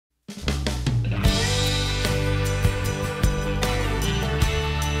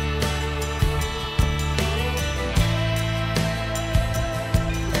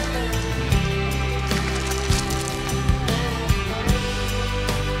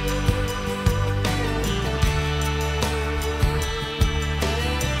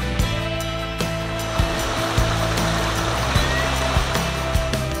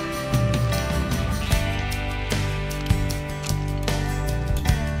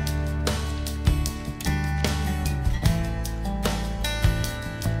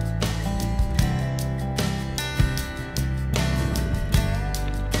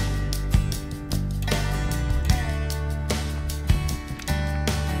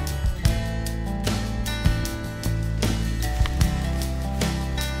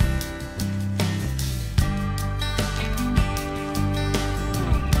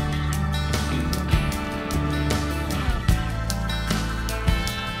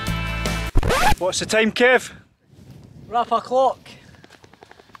What's the time, Kev? Wrap o'clock.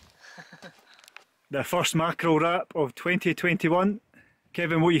 The first mackerel wrap of 2021.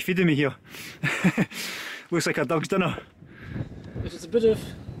 Kevin, what are you feeding me here? Looks like a dog's dinner. This is a bit of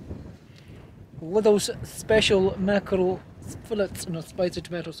Lidl's special mackerel fillets and a spicy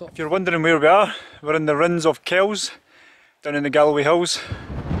tomato sauce. If you're wondering where we are, we're in the Rhinns of Kells, down in the Galloway Hills.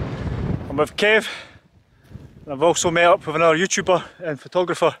 I'm with Kev, and I've also met up with another YouTuber and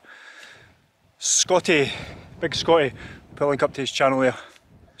photographer, Scotty, Big Scotty. Put a link up to his channel there.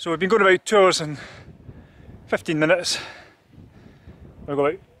 So we've been going about 2 hours and 15 minutes. We've got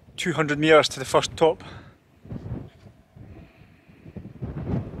about 200 metres to the first top.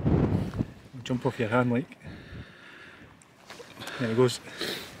 Jump off your hand like. There it goes.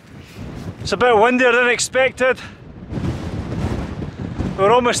 It's a bit windier than expected.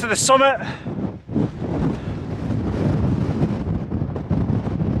 We're almost at the summit.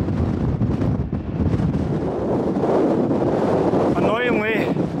 Annoyingly,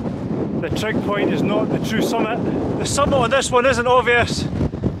 the trig point is not the true summit. The summit on this one isn't obvious.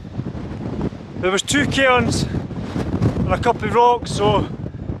 There was 2 cairns and a couple of rocks, so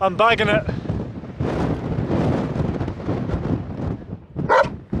I'm bagging it.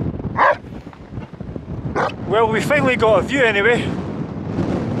 Well, we finally got a view anyway.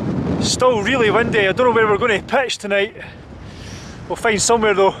 Still really windy. I don't know where we're going to pitch tonight. We'll find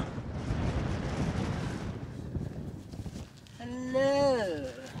somewhere though. Hello.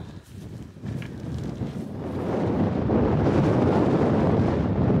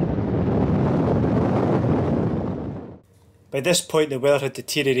 By this point the weather had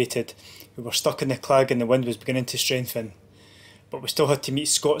deteriorated. We were stuck in the clag and the wind was beginning to strengthen. But we still had to meet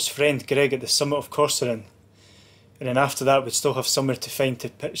Scott's friend Greg at the summit of Corcoran. And then after that we'd still have somewhere to find to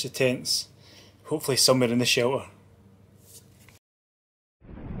pitch the tents. Hopefully somewhere in the shelter.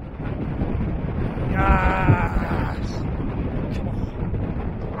 Yes! Come on.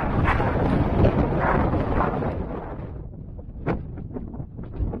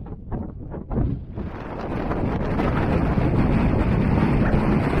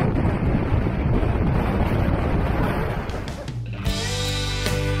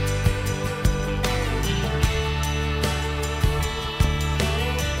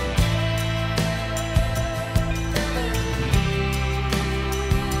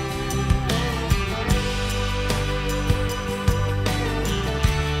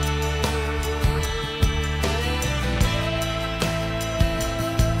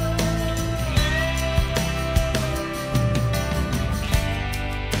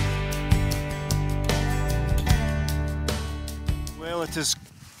 It is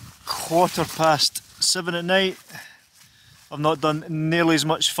 7:15 at night. I've not done nearly as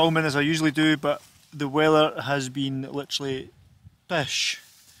much filming as I usually do, but the weather has been literally pish.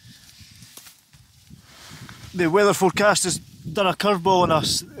 The weather forecast has done a curveball on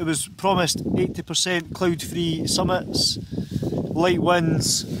us. It was promised 80% cloud-free summits, light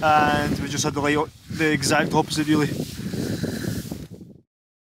winds, and we just had the exact opposite really.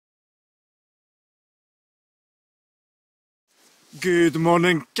 Good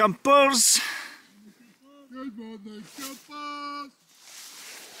morning, campers! Good morning, campers!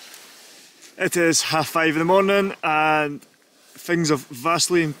 It is 5:30 in the morning and things have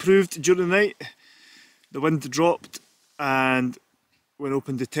vastly improved during the night. The wind dropped and when I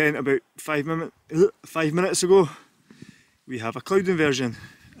opened the tent about 5 minutes ago, we have a cloud inversion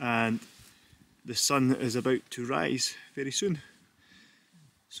and the sun is about to rise very soon.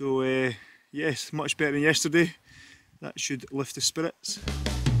 So yes, much better than yesterday. That should lift the spirits.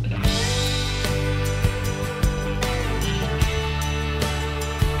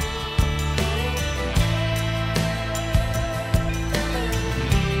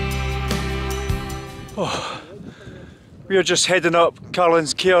 Oh, we are just heading up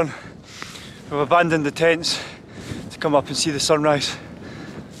Carlin's cairn. We've abandoned the tents to come up and see the sunrise.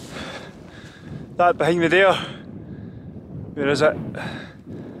 That behind me there, where is it?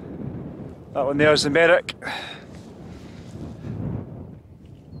 That one there is the Merrick.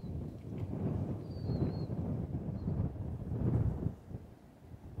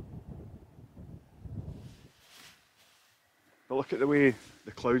 But look at the way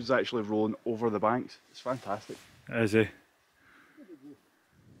the clouds actually rolling over the banks. It's fantastic. Is it?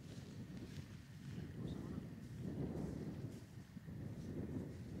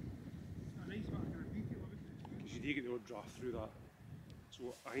 Because you do get the odd draft through that.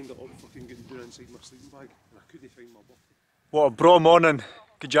 So I ended up fucking getting down inside my sleeping bag and I couldn't find my bucket. What a bra morning.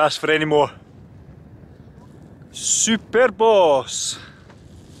 Could you ask for any more? Super boss!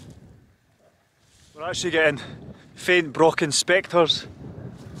 We're actually getting faint Brocken spectres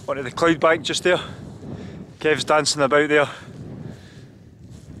onto the cloud bank just there. Kev's dancing about there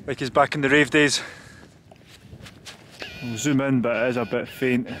like he's back in the rave days. We'll zoom in, but it is a bit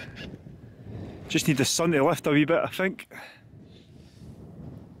faint. Just need the sun to lift a wee bit, I think.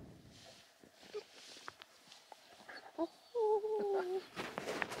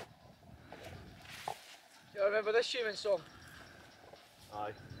 You remember this human song?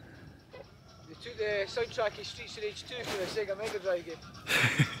 Aye. They took the soundtrack of Streets of Rage 2 for the Sega Mega Drive game.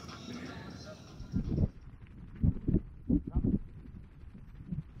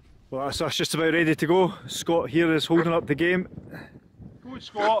 Well, that's us just about ready to go. Scott here is holding up the game. Good,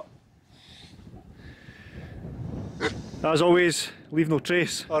 Scott. As always, leave no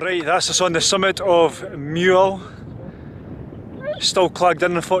trace. Alright, that's us on the summit of Mule. Still clagged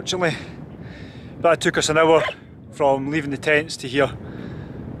in, unfortunately. That took us an hour from leaving the tents to here.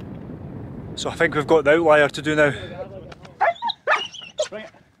 So I think we've got the outlier to do now. Bring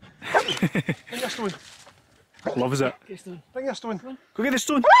it. Bring your stone. Loves it. Bring your stone. Go get the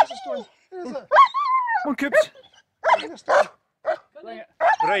stone. Where's the stone? Where is it? Come on, Coops. Bring your stone. Bring it.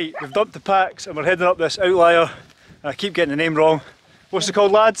 Right, we've dumped the packs and we're heading up this outlier. I keep getting the name wrong. What's it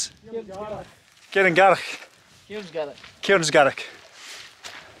called, lads? Cairngarach. Cairnsgarach.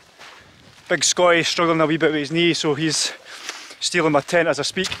 Big Scotty struggling a wee bit with his knee, so he's stealing my tent as I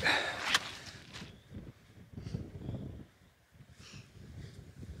speak.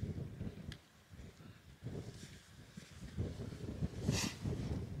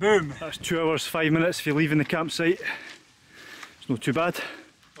 Boom! That's 2 hours 5 minutes if you're leaving the campsite. It's not too bad.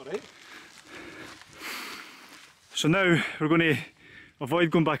 Alright. So now we're going to avoid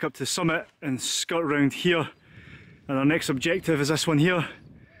going back up to the summit and skirt around here. And our next objective is this one here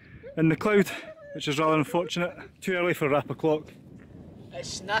in the cloud, which is rather unfortunate. Too early for wrap o'clock. It's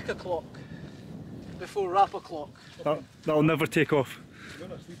snack o'clock before wrap o'clock. That'll never take off.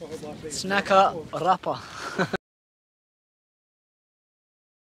 Snacker rapper.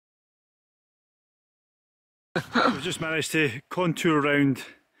 We've just managed to contour around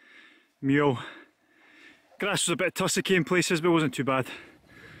Mule. Grass was a bit tussocky in places, but it wasn't too bad.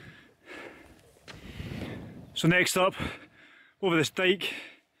 So next up, over this dike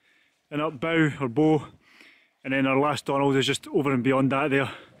and up Bow or Bow, and then our last Donald is just over and beyond that there.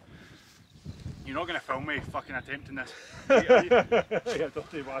 You're not going to film me fucking attempting this. Yeah,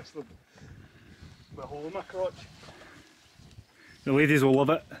 dirty bastard. With a hole in my crotch. The ladies will love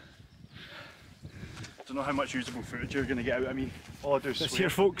it. Don't know how much usable footage you're going to get out of me. All I do is This swear. here,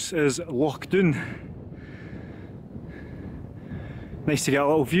 folks, is Loch Doon. Nice to get a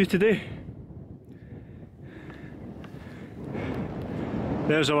little view today.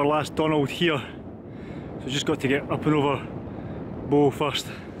 There's our last Donald here. So just got to get up and over Bow first.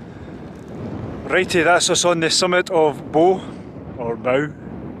 Righty, that's us on the summit of Bow, or Bow.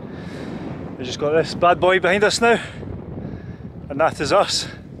 We've just got this bad boy behind us now. And that is us.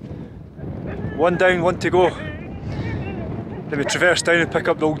 One down, one to go. Then we traverse down and pick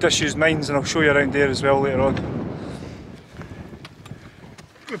up the old disused mines, and I'll show you around there as well later on.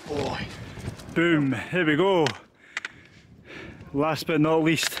 Good boy. Boom, here we go. Last but not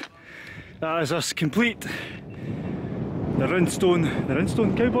least, that is us complete. The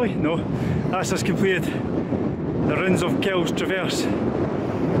Rhinstone Cowboy? No, that's us completed. The Rhinns of Kells Traverse.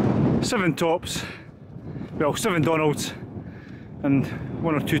 7 tops, well 7 Donalds, and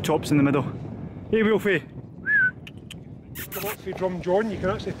 1 or 2 tops in the middle. Hey Wilfie! Come up for Drum John, you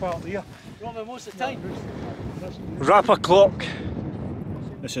can actually park there. Roman most of the time. Wrap o'clock.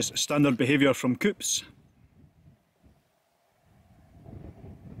 This is standard behaviour from Coops.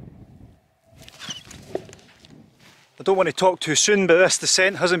 I don't want to talk too soon, but this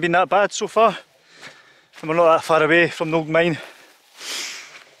descent hasn't been that bad so far. And we're not that far away from the old mine.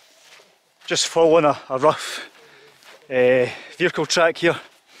 Just following a rough vehicle track here.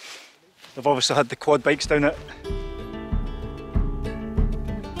 They've obviously had the quad bikes down it.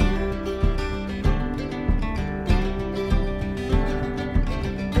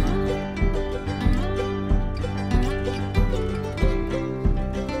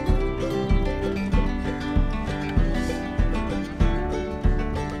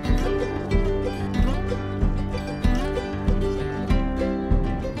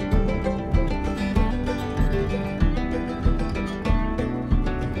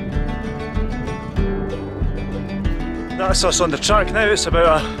 That's us on the track now. It's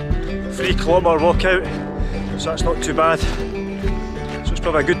about a 3 kilometre walk out, so that's not too bad. So it's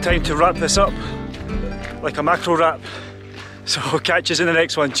probably a good time to wrap this up, like a macro wrap. So catch us in the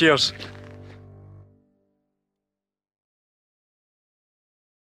next one, cheers.